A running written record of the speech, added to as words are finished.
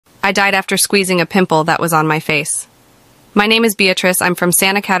I died after squeezing a pimple that was on my face. My name is Beatrice. I'm from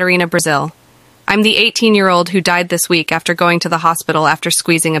Santa Catarina, Brazil. I'm the 18-year-old who died this week after going to the hospital after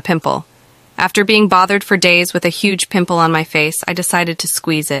squeezing a pimple. After being bothered for days with a huge pimple on my face, I decided to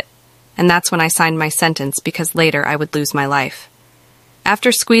squeeze it. And that's when I signed my sentence because later I would lose my life.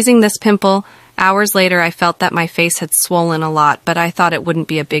 After squeezing this pimple, hours later I felt that my face had swollen a lot, but I thought it wouldn't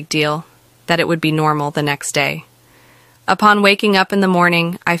be a big deal, that it would be normal the next day. Upon waking up in the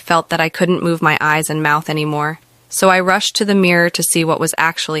morning, I felt that I couldn't move my eyes and mouth anymore, so I rushed to the mirror to see what was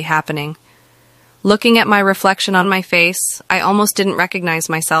actually happening. Looking at my reflection on my face, I almost didn't recognize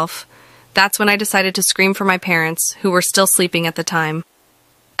myself. That's when I decided to scream for my parents, who were still sleeping at the time.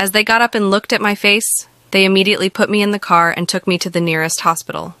 As they got up and looked at my face, they immediately put me in the car and took me to the nearest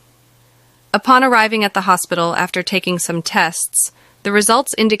hospital. Upon arriving at the hospital after taking some tests, the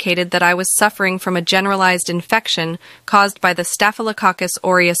results indicated that I was suffering from a generalized infection caused by the Staphylococcus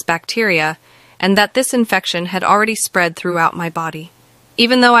aureus bacteria, and that this infection had already spread throughout my body.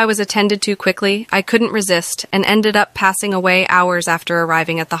 Even though I was attended to quickly, I couldn't resist and ended up passing away hours after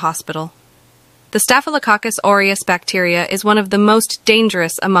arriving at the hospital. The Staphylococcus aureus bacteria is one of the most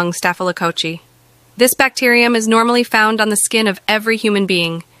dangerous among Staphylococci. This bacterium is normally found on the skin of every human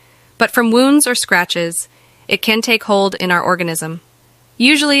being, but from wounds or scratches, it can take hold in our organism.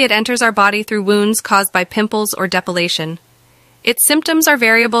 Usually it enters our body through wounds caused by pimples or depilation. Its symptoms are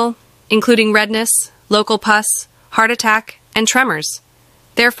variable, including redness, local pus, heart attack, and tremors.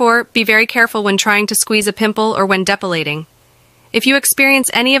 Therefore, be very careful when trying to squeeze a pimple or when depilating. If you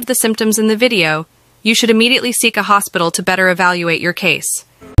experience any of the symptoms in the video, you should immediately seek a hospital to better evaluate your case.